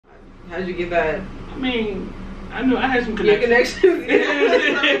How'd you get that? I mean, I knew I had some connections. Your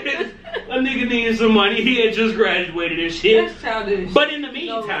connections. A nigga needed some money. He had just graduated and shit. That's childish. But in the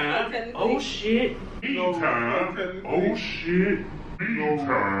meantime, oh shit.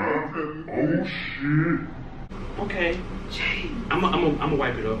 Okay. I'ma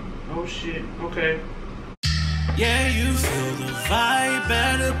wipe it up. Oh shit. Okay. Yeah, you feel the vibe.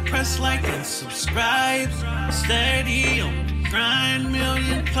 Better press like and subscribe. Steady on the grind.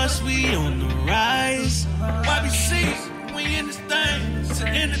 Million plus we on the rise. YBC, we in this thing to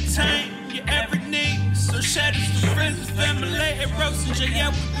entertain your every need. So share this to friends and family. And Rose and J, yeah,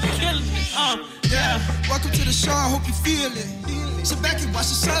 we be killing it. Yeah, welcome to the show. I hope you feel it. Sit back and watch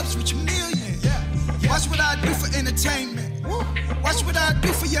the subs reach a million. Watch what I do for entertainment. Watch what I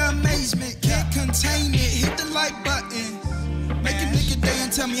do for your amazement. Can't contain it. Hit the like button. Make a nigga day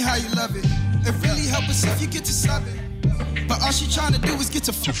and tell me how you love it. It really help us if you get to sub it. But all she trying to do is get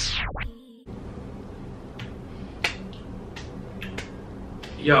to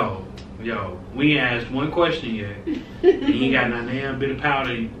Yo, we ain't asked one question yet. You ain't got not damn bit of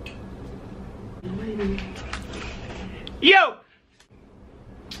powder. Yo!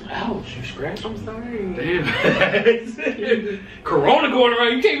 Ouch, you scratched me. I'm sorry. Damn. Corona going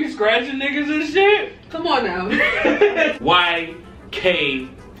around. You can't be scratching niggas and shit. Come on now.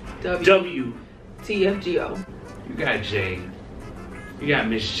 YKW. TFGO. You got Jay. You got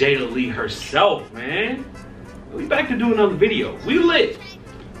Miss Jada Lee herself, man. We back to do another video. We lit.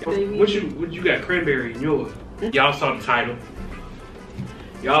 What you got? Cranberry in yours. Y'all saw the title.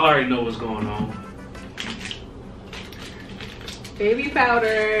 Y'all already know what's going on. Baby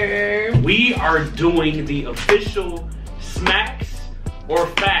powder. We are doing the official Smacks or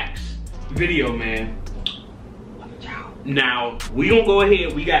Facts video, man. Now, we gonna go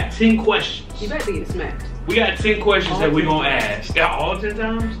ahead. We got 10 questions. You better get smacked. We got 10 questions all that we gonna ask. Yeah, all 10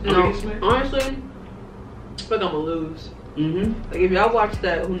 times? No, honestly, I feel like I'm gonna lose. Like if y'all watch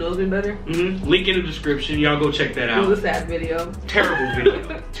that Who Knows Me Better? Link in the description. Y'all go check that out. It was a sad video. Terrible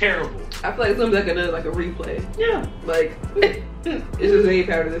video. Terrible. I feel like it's gonna be like a replay. Yeah. Like it's just baby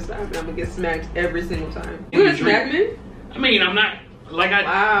powder this time, and I'm gonna get smacked every single time. You gonna smack me? I mean, I'm not like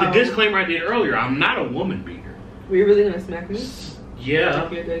the disclaimer I did earlier. I'm not a woman beater. Were you really gonna smack me? Yeah.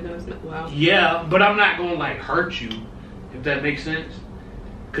 Like you're gonna smack? Wow. Yeah, but I'm not gonna like hurt you, if that makes sense.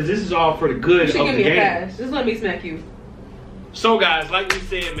 Cause this is all for the good of the game. You should give me a pass. Just let me smack you. So guys, like we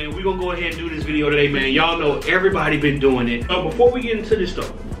said, man, we're gonna go ahead and do this video today, man. Y'all know everybody been doing it. So before we get into this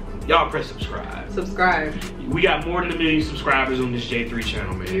stuff, y'all press subscribe. Subscribe. We got more than 1 million subscribers on this J3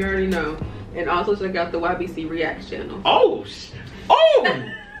 channel, man. You already know. And also check out the YBC Reacts channel. Oh!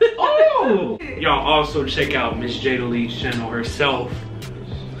 Y'all also check out Miss Jada Lee's channel herself.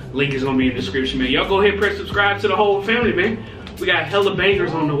 Link is gonna be in the description, man. Y'all go ahead and press subscribe to the whole family, man. We got hella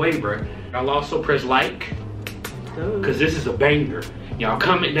bangers on the way, bro. Y'all also press like. Cause this is a banger. Y'all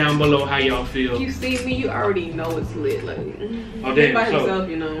comment down below how y'all feel. If you see me, you already know it's lit. Like, oh damn! by So, himself,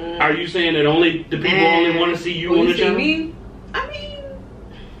 you know. Are you saying that only the people only want to see you on the channel? Me? I mean,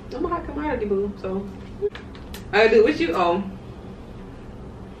 I'm a hot commodity boo, so I do what you own.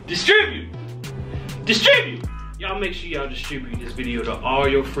 Distribute. Y'all make sure y'all distribute this video to all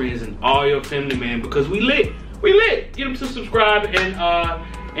your friends and all your family, man, because we lit. Get them to subscribe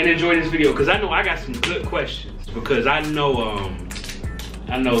and enjoy this video, because I know I got some good questions. Because I know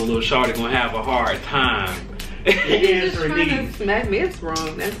little shorty gonna have a hard time answering these. To smack me, it's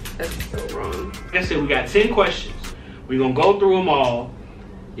wrong. That's so wrong. Like I said, we got 10 questions. We're gonna go through them all.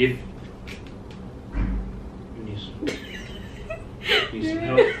 If you need some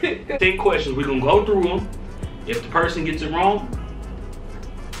help. 10 questions. We're gonna go through them. If the person gets it wrong,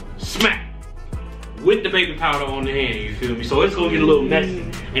 smack with the baby powder on the hand, you feel me? So it's gonna get a little messy,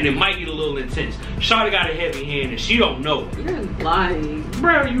 and it might get a little intense. Shawty got a heavy hand, and she don't know. You're lying.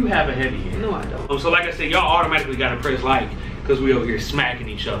 Bro, you have a heavy hand. No, I don't. So like I said, y'all automatically gotta press like, because we over here smacking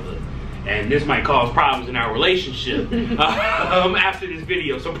each other. And this might cause problems in our relationship after this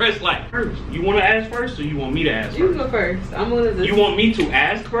video. So press like first. You wanna ask first, or you want me to ask first? You go first. I'm willing to. You want me to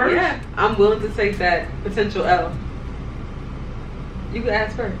ask first? Yeah, I'm willing to take that potential L. You can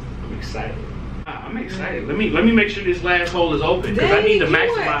ask first. I'm excited. I'm excited. Let me make sure this last hole is open, because I need to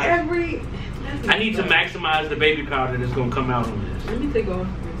maximize. I need to maximize the baby powder that's gonna come out on this. Let me take off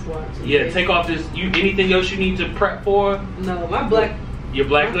this watch. Yeah, take off this. Anything else you need to prep for? No, my black. Your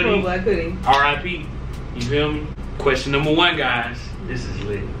black hoodie. Black hoodie. R.I.P. You feel me? Question number 1, guys. This is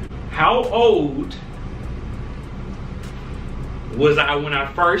lit. How old was I when I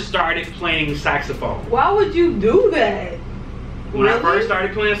first started playing saxophone? Why would you do that? When I first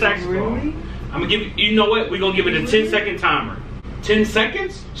started playing saxophone. Really? I'm gonna give you know what? We're gonna give it a 10-second timer. 10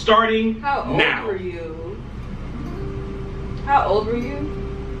 seconds starting How old now. were you? How old were you?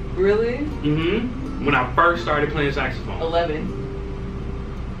 Really? Mm-hmm. When I first started playing saxophone. 11.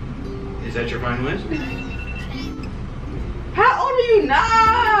 Is that your final answer? How old are you?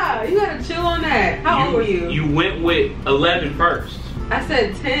 Nah! You gotta chill on that. How old were you? You went with 11 first. I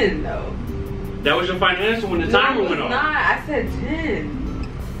said 10 though. That was your final answer when the timer went off. Nah, I said 10.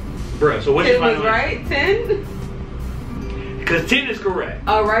 Bruh, so what's your 10 was final answer? right? 10? Because 10 is correct.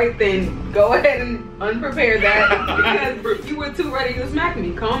 Alright then, go ahead and unprepare that because you were too ready to smack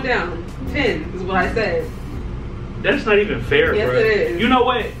me. Calm down. 10 is what I said. That's not even fair, Yes, bro. it is. You know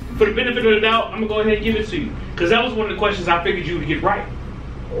what? For the benefit of the doubt, I'm gonna go ahead and give it to you. Because that was one of the questions I figured you would get right.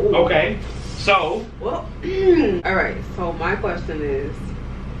 Ooh. Okay. So, Well, alright, so my question is,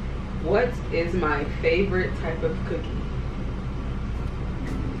 what is my favorite type of cookie?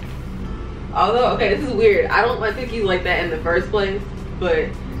 Although, okay, this is weird. I don't like cookies like that in the first place, but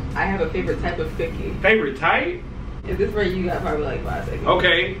I have a favorite type of cookie. favorite type? If this right, you got probably like 5 seconds.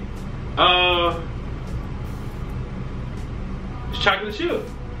 Okay. It's chocolate chip.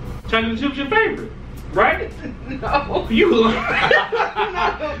 Chocolate chip's your favorite, right? No. You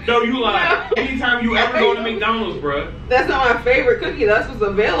lie. No, you lie. No. Anytime you ever go to McDonald's, bruh. That's not my favorite cookie. That's what's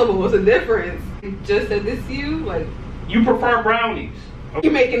available. What's the difference? Just said this to you? Like, You prefer brownies.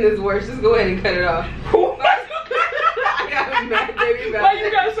 you're making this worse. Just go ahead and cut it off. I got mad, baby. Why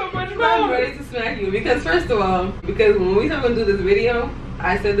you got so much I'm mouth? ready to smack you. Because first of all, because when we started to do this video,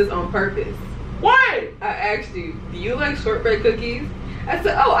 I said this on purpose. What? I asked you, do you like shortbread cookies? I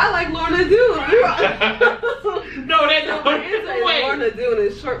said, oh, I like Lorna Doone. No, that So my answer is wait. Lorna Doone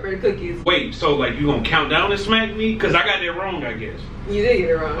is shortbread cookies. Wait, so like you gonna count down and smack me? Cause I got that wrong, I guess. You did get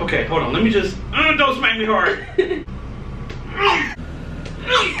it wrong. Okay, hold on. Let me just don't smack me hard.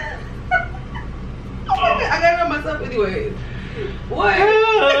 I got it on myself anyways. What?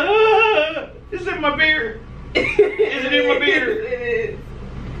 It's in my beard. Is it in my beard? It is.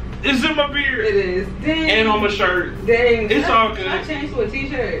 It's in my beard. It is. Dang. And on my shirt. Dang. It's all good. I changed to a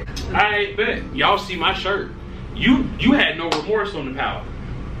t-shirt. I bet. Y'all see my shirt. You had no remorse on the powder.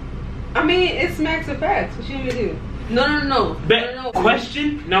 I mean, it smacks of facts. What you want me to do? No. Bet. No.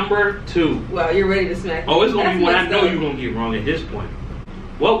 Question number 2. Well, you're ready to smack me. Oh, it's gonna That's be one I messed know up. you're gonna get wrong at this point.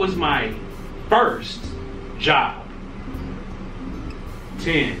 What was my first job?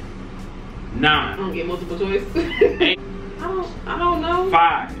 10, 9, I don't get multiple choice. 8, I don't know.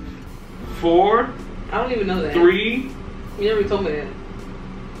 5, 4, I don't even know that. 3. You never told me that.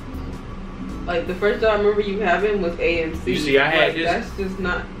 Like, the first job I remember you having was AMC. You see, I had Like, this. That's just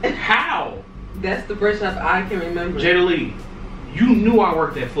not. How? That's the first job I can remember. Jada Lee, you knew I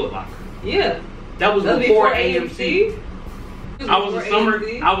worked at Foot Locker. Yeah. That was That was before AMC. I was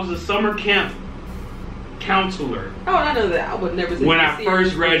before a summer camp counselor Oh, I know that. I would never say when I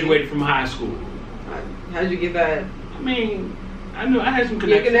first graduated from high school. How'd you get that? I mean, I knew I had some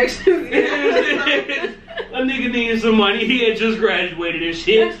Your connections. connections. A nigga needed some money. He had just graduated and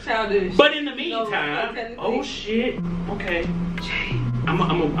shit. That's childish. But in the No, meantime, technically. oh shit. Okay. I'm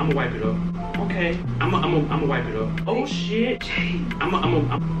a wipe it up. Okay. I'm a wipe it up. Oh shit. Okay. I'm a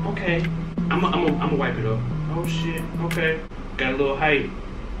wipe it up. Oh shit. Okay. Got a little hype.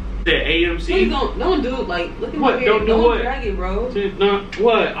 That AMC. Please don't do it. Like, look at What? my hair. Don't do what? Drag it, bro.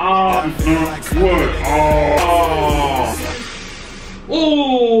 What?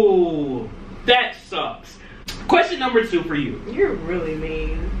 Ooh, that sucks. Question number 2 for you. You're really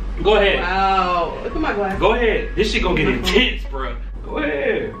mean. Go ahead. Wow. Look at my glasses. Go ahead. This shit gonna get intense, bro. Go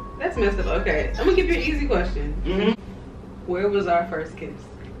ahead. That's messed up. Okay. I'm gonna give you an easy question. Mm-hmm. Where was our first kiss?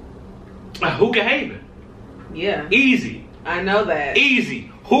 Hookah Haven. Yeah. Easy. I know that.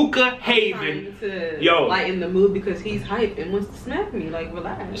 Easy. Hookah Haven. Trying to Yo. lighten the mood because he's hype and wants to smack me. Like,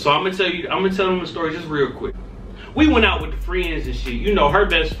 relax. So I'm gonna tell them a story just real quick. We went out with the friends and shit. You know, her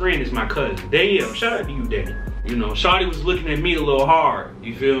best friend is my cousin. Danielle. Shout out to you, Danny. You know, Shawty was looking at me a little hard.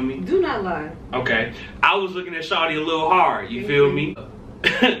 You feel me? Do not lie. Okay. I was looking at Shawty a little hard. You feel me?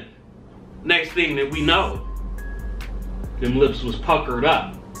 Next thing that we know, them lips was puckered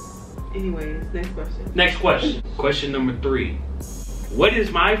up. Anyways, next question. Next question. Question number 3. What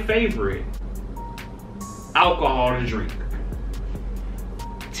is my favorite alcohol to drink?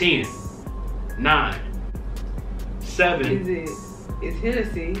 10, 9, 7. It's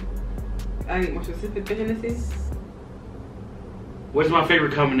Hennessy. I need more specific for Hennessy. What's my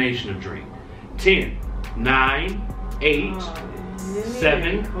favorite combination of drink? 10, 9, 8,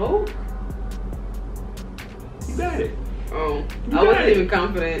 7. Coke? You got it. Oh, You I wasn't got it. even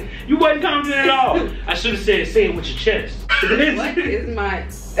confident. You wasn't confident at all. I should have said, say it with your chest. What is my...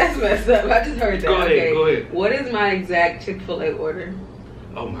 That's messed up. I just heard that. Go ahead, okay. go ahead. What is my exact Chick-fil-A order?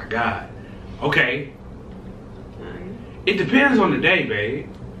 Oh my God. Okay. 9, It depends on the day, babe.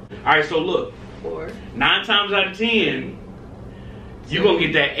 All right, so look. 4, 9 times out of 10, you're gonna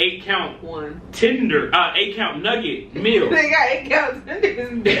get that 8-count 1. tender, 8-count nugget meal. They got 8 counts.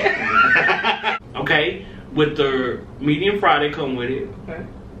 Niggas dead. Okay, with the medium fry that come with it. Okay.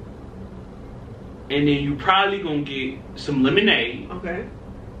 And then you probably gonna get some lemonade. Okay.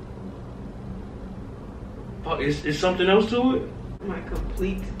 Oh, is something else to it? My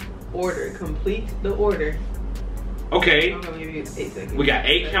complete order. Complete the order. Okay. I'm gonna give you 8 seconds. We got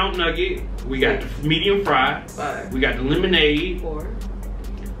 8-count nugget. We got the medium fry. 5, We got the lemonade. 4,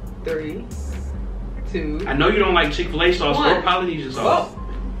 3, 2. I know you don't like Chick-fil-A sauce 1. or Polynesian sauce. Oh.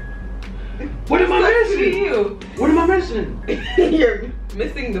 What am I Sucks to missing? you. What am I missing? You're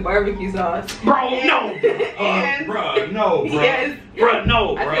missing the barbecue sauce. Bro, no. And- Bruh, no, bruh. Yes. Bruh,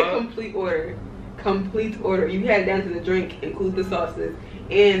 no, I said bruh. complete order. Complete order. You had it down to the drink, include the sauces,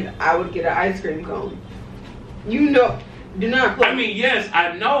 and I would get an ice cream cone. You know, do not play. I mean, yes,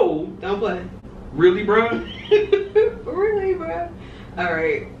 I know. Don't play. Really, bruh? Really, bro?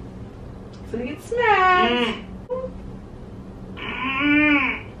 Alright. So we get smacked.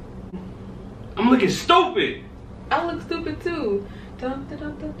 I'm looking stupid. I look stupid too. Stupid.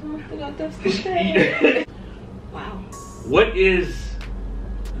 Wow. What is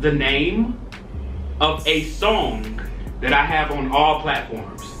the name of a song that I have on all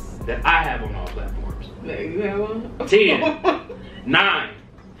platforms? That I have on all platforms. There you have one. 10, 9,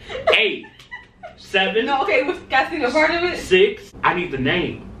 8, 7, No, okay, got to sing a part of it? 6. I need the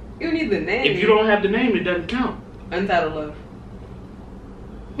name. You need the name. If you don't have the name, it doesn't count. Untitled Love.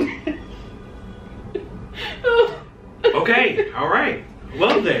 Okay, all right.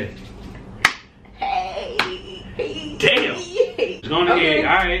 Well then. Hey. Damn. It's gonna get,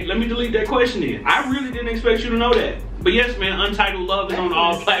 all right, let me delete that question then. I really didn't expect you to know that. But yes, man, Untitled Love is on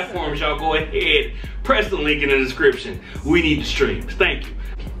all platforms. Y'all go ahead, press the link in the description. We need the streams. Thank you.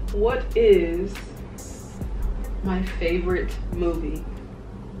 What is my favorite movie?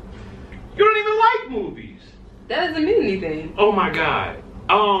 You don't even like movies. That doesn't mean anything. Oh my God.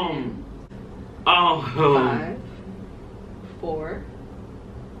 5, 4,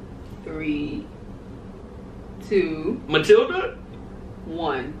 3, 2, Matilda?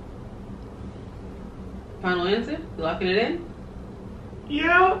 1. Final answer? You locking it in?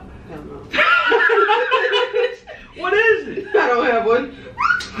 Yeah. I don't know. What is it? I don't have one.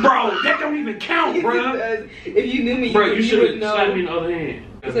 Bro, that don't even count, bro. If you knew me, Bro, you should would have know. slapped me in the other hand.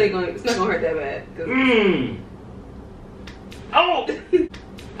 It's not gonna hurt that bad. Oh!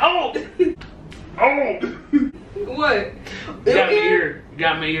 Oh! Oh! What? Got me here.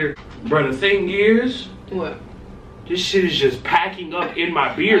 Got me here. Bro, the thing is, What? this shit is just packing up in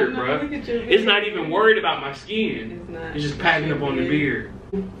my beard, bro. Look at your It's not even worried about my skin. It's not. It's just packing up on the beard.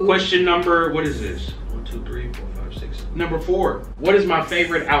 Ooh. Question number, what is this? 1, 2, 3, 4, 5, 6. Number 4. What is my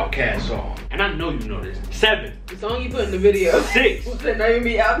favorite Outkast song? And I know you know this. 7. The song you put in the video. 6. What's that? Not even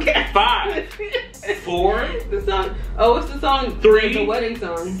be Outkast. 5. 4. The song. Oh, what's the song? 3. The wedding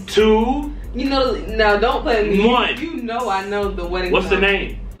song. 2. You know. Now don't play me. 1. You know I know the wedding. What's song. the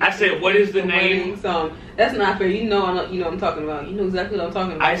name? I said, what is the wedding name? song. That's not fair. You know I know. You know what I'm talking about. You know exactly what I'm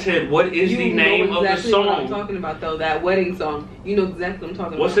talking about. I said, what is the name of the exactly what I'm song? talking about though. That wedding song. You know exactly what I'm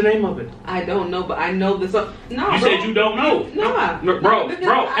talking What's about. the name of it? I don't know, but I know the song. Nah, You bro. said you don't know. Nah. No, bro,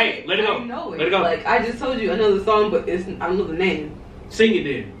 because hey, let it go. I know it. Let it go. Like, I just told you I know the song, but I don't know the name. Sing it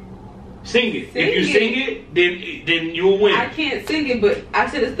then. Sing it. Sing If you it. sing it, then you'll win. I can't sing it, but I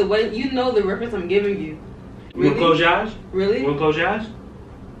said it's the way. You know the reference I'm giving you. You wanna close your eyes? Really? You wanna close your eyes?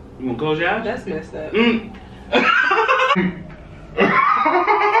 You wanna close your eyes? That's messed up.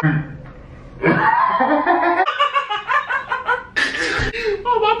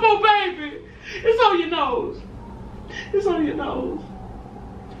 Oh, my poor baby. It's on your nose. It's on your nose.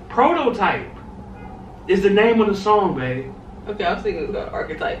 Prototype is the name of the song, babe. Okay, I was thinking it was called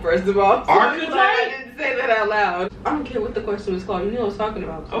Archetype, first of all. So Archetype? I didn't say that out loud. I don't care what the question was called. You know what I was talking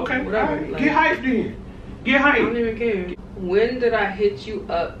about. So Okay, whatever. alright. Like, Get hyped then. Get I don't hyped. even care. When did I hit you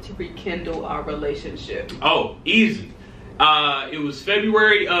up to rekindle our relationship? Oh, easy. It was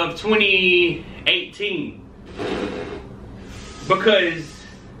February of 2018. Because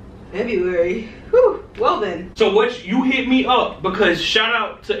February. Whew. Well then. so what you hit me up because shout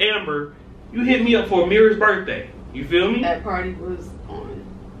out to Amber, you hit me up for Amira's birthday. You feel me? That party was on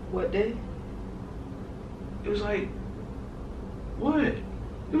what day? It was like what? It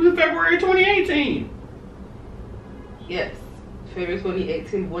was in February 2018. Yes. February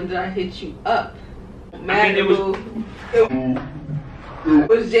 2018. When did I hit you up? I mean, it was- Malibu. It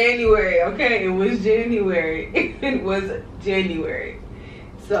was January, okay? It was January. It was January.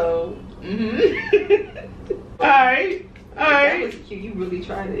 So, Alright. That was cute. You really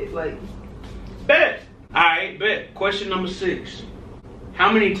tried it. Like, bet. Alright, bet. Question number 6.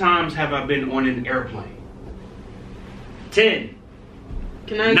 How many times have I been on an airplane? 10.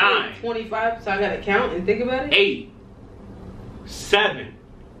 Can I 9. 25? So I gotta count and think about it? 8. 7.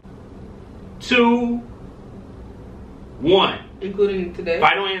 2. 1. Including today?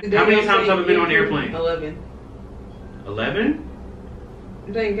 Final answer. How many times have I been on an airplane? 11. 11?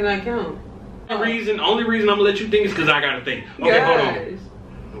 Then can I count? Only reason I'm gonna let you think is because I gotta think. Okay, hold on.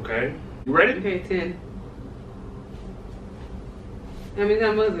 Okay. You ready? Okay, 10. How many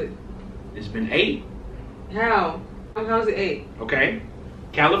times was it? It's been 8. How? How's it 8? Okay.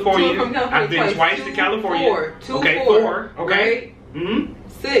 California. From California I've been twice to California. 4. 2, okay, 4. 4. Okay. Right?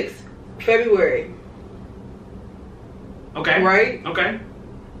 6. February. Okay. Right? Okay.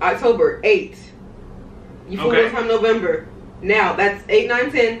 October. 8. You flew Okay. this time November. Now that's 8,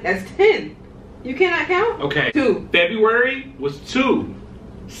 9, 10. That's 10. You cannot count? Okay. 2. February was 2.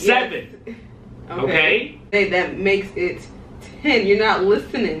 7. Yes. Okay. Hey, that makes it 10. You're not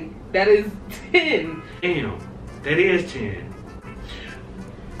listening. That is 10. Damn. That is 10.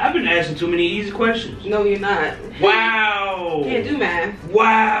 I've been asking too many easy questions. No, you're not. Wow. Can't do math.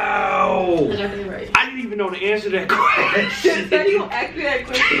 Wow. I got that right. I didn't even know the answer to that question. So you don't ask me that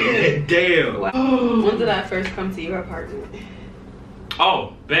question. Damn. Wow. When did I first come to your apartment?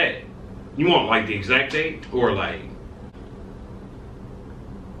 Oh, bet. You want like the exact date or like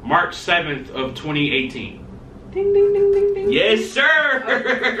March 7th of 2018? Ding, ding, ding, ding, ding. Yes, sir.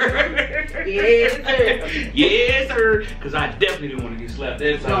 Yes, sir. Yes, sir. Because I definitely didn't want to get slapped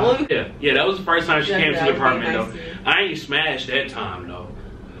that time. Yeah, that was the first time she came to the apartment though. I ain't smashed that time though.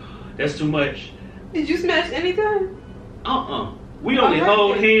 That's too much. Did you smash anytime? We only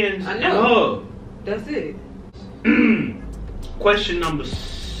hold hands and hug. That's it. Question number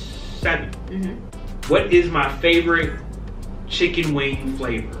 7. What is my favorite chicken wing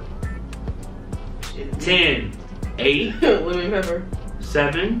flavor? 10, 8, Lemon pepper.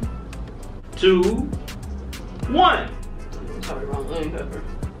 7, 2, 1. I'm sorry, wrong. Lemon pepper.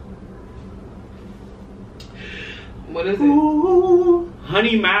 What is it? Ooh,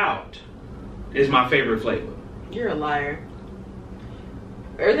 honey malt is my favorite flavor. You're a liar.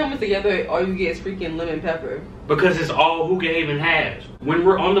 Every time we're together, all you get is freaking lemon pepper. Because it's all Hookah Haven has. When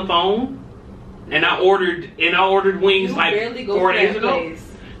we're on the phone, and I ordered wings You like barely go 4 to days that ago. place.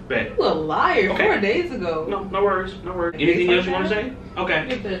 Bet. You a liar. Okay. 4 days ago. No worries, no worries. Anything else you want to say? Okay.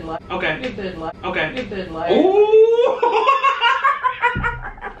 You're dead liar. Okay. You're dead liar. Okay. You're dead liar. Ooh.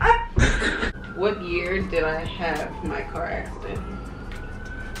 What year did I have my car accident?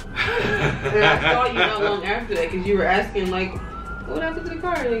 And I saw you not long after that because you were asking like, what happened to the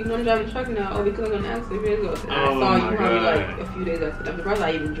car? Like, you know, I'm driving a truck now. Oh, because I'm going to accident. Here it goes. And I saw you probably like a few days after that. I'm surprised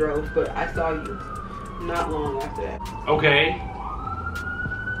I even drove, but I saw you not long after that. Okay.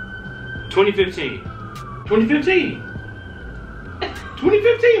 2015. 2015.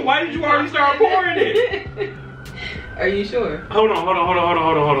 2015. Why did you already start pouring it? Are you sure? Hold on.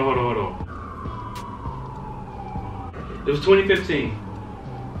 It was 2015.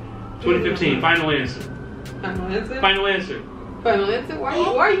 2015. Final answer. Final answer? Final answer. Final answer? Why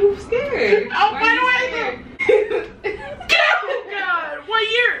are you scared? Oh, final answer. Oh, God. What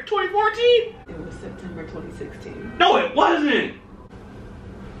year? 2014? It was September 2016. No, it wasn't.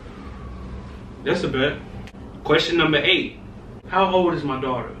 That's a bet. Question number 8. How old is my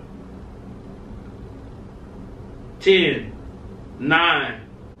daughter? 10, 9,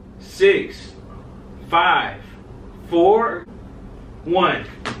 6, 5, 4, 1.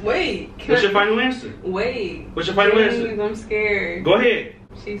 Wait. What's your final answer? Wait. What's your final answer? I'm scared. Go ahead.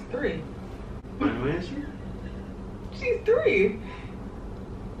 She's 3. Final answer? She's 3.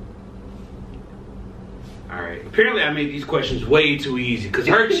 Alright. Apparently I made these questions way too easy because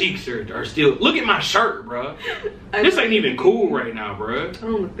her cheeks are still... Look at my shirt, bruh. This ain't even cool right now, bruh. I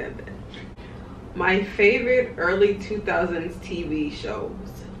don't look that bad. My favorite early 2000s TV shows.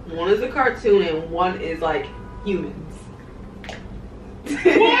 One is a cartoon and one is like humans.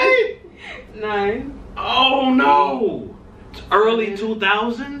 What? 9. Oh no. It's early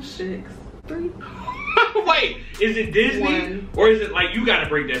 2000s? 6. 3. Wait, is it Disney? 1. Or is it like, you gotta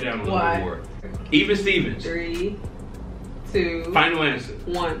break that down a little bit more. Even Stevens. 3. 2. Final answer.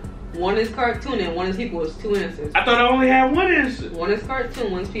 1. One is cartoon and one is people. It's 2 answers. I thought I only had one answer. One is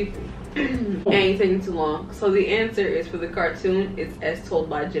cartoon, one's people. Ain't taking too long. So the answer is for the cartoon, it's As Told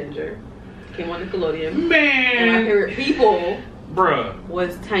by Ginger. Came on Nickelodeon. Man. And my favorite people bruh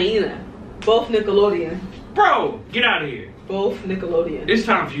was Taina. Both Nickelodeon. Bro, get out of here. Both Nickelodeon. It's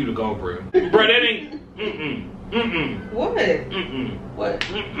time for you to go, bro. Bro, that ain't. What? What?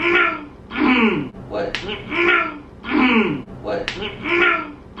 What? What?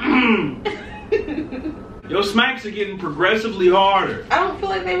 Your smacks are getting progressively harder. I don't feel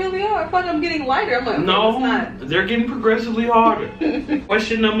like they really are. I feel like I'm getting lighter. I'm like, okay, no, it's not. they're getting progressively harder.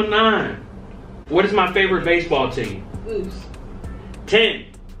 Question number 9. What is my favorite baseball team? Oops. 10,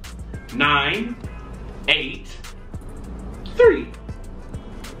 9, 8, 3,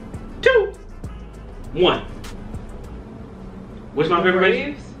 2, 1. What's my favorite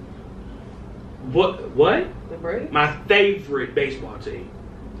baseball? Braves? What? The Braves? My favorite baseball team.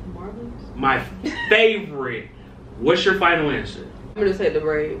 Marlins? My favorite. What's your final answer? I'm gonna say the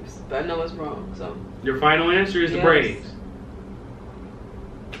Braves, but I know it's wrong, so. Your final answer is the Yes. Braves.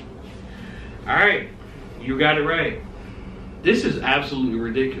 Alright, you got it right. This is absolutely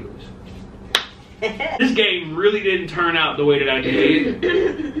ridiculous. This game really didn't turn out the way that I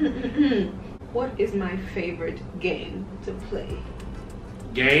did. What is my favorite game to play?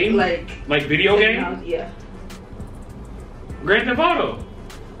 Game? Like video game? Yeah. Grand Theft Auto.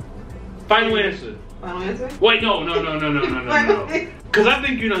 Final answer. Final answer? Wait, no. Because I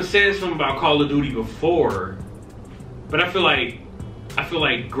think you done said something about Call of Duty before, but I feel like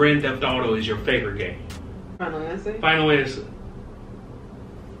Grand Theft Auto is your favorite game. Final answer? Final answer.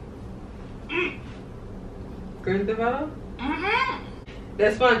 Grand Theft Auto?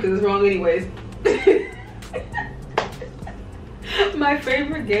 That's fine because it's wrong anyways. My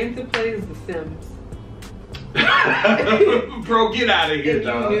favorite game to play is The Sims. Bro, get out of here, If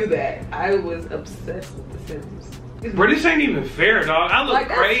dog. you knew that, I was obsessed with The Sims. Bro, this ain't even fair, dog. I look Like,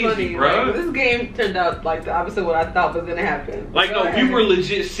 that's crazy, funny. bro. Like, this game turned out like the opposite of what I thought was gonna happen. Like, no, we were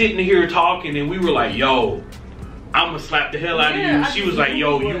legit sitting here talking, and we were like, "Yo, I'm gonna slap the hell out of you." She was like,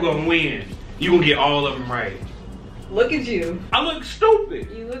 "Yo, you gonna win. You gonna get all of them right." Look at you. I look stupid.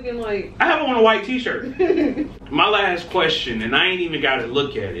 You looking like. I have on a white t-shirt. My last question, and I ain't even got to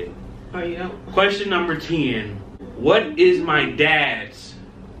look at it. Oh, you don't? Question number 10. What is my dad's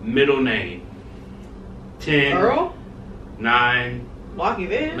middle name? 10. Earl? 9. Lock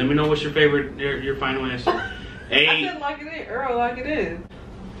it in. Let me know what's your favorite, your final answer. 8. I said lock it in. Earl, lock it in.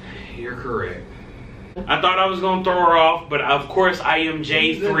 You're correct. I thought I was going to throw her off, but of course I am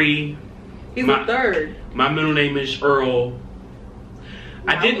J3. He's the third. My middle name is Earl.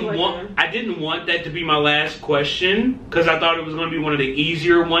 I didn't like want that to be my last question because I thought it was going to be one of the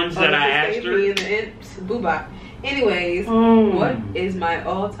easier ones that I asked her. In the end, booba. Anyways, what is my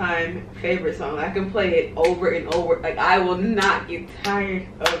all-time favorite song? I can play it over and over. Like, I will not get tired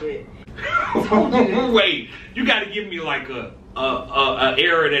of it. Wait, you got to give me like a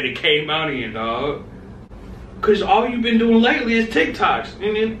era that it came out in, dog. Cause all you've been doing lately is TikToks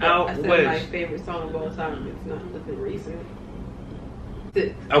and then out I said west. my favorite song of all time. It's not nothing recent.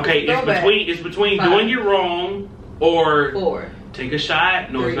 6. Okay, it's between 5. Doing it wrong or 4. Take a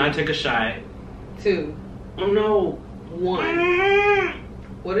shot. No, 3. It's not take a shot. 2. Oh no. 1.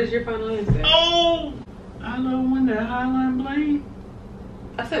 What is your final answer? Oh, I love when that highline bling.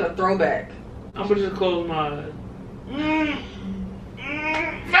 I said a throwback. I'm gonna just close my eyes.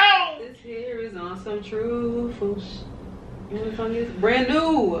 No. Here is on some truthful You know what song is? Brand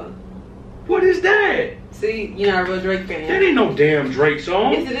New. What is that? See, you're not a real Drake fan. That ain't no damn Drake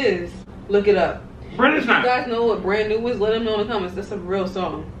song. Yes, it is. Look it up. Bro, it's not. If you guys know what Brand New is, let them know in the comments. That's a real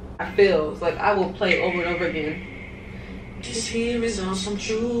song. I feel it's like I will play it over and over again. This here is on some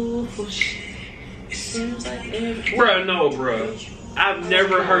truthful shit. It seems like Bruh, no, bruh. I've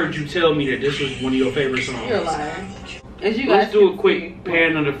never heard you tell me that this was one of your favorite songs. You're a liar. As you Let's guys do a quick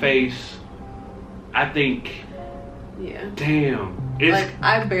pan of the face. I think. Yeah. Damn. It's, like,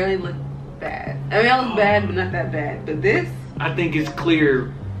 I barely look bad. I mean, I look bad, but not that bad. But this? I think it's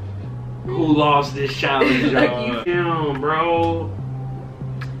clear who lost this challenge, Like y'all. Damn, bro.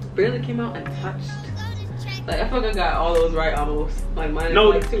 Barely came out untouched. Like, I feel like I got all those right almost. Like, mine is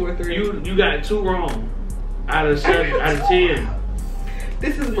like 2 or 3. You got 2 wrong. Out of 7, out of 10.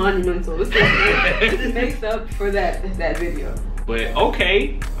 This is monumental. This makes up for that video. But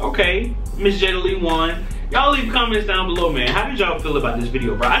okay. Miss Jada Lee won. Y'all leave comments down below, man. How did y'all feel about this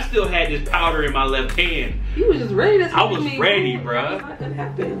video, bro? I still had this powder in my left hand. You was just ready to I was ready, bro. What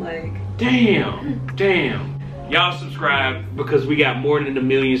happened? Like, damn. Y'all subscribe because we got more than 1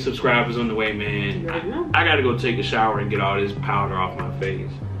 million subscribers on the way, man. I gotta go take a shower and get all this powder off my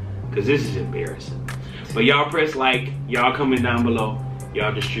face because this is embarrassing. But y'all press like, y'all comment down below.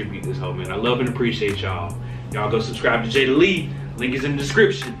 Y'all distribute this whole, man. I love and appreciate y'all. Y'all go subscribe to Jada Lee. Link is in the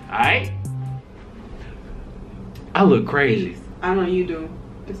description. Alright? I look crazy. I know you do.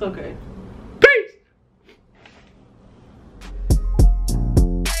 It's okay. Peace!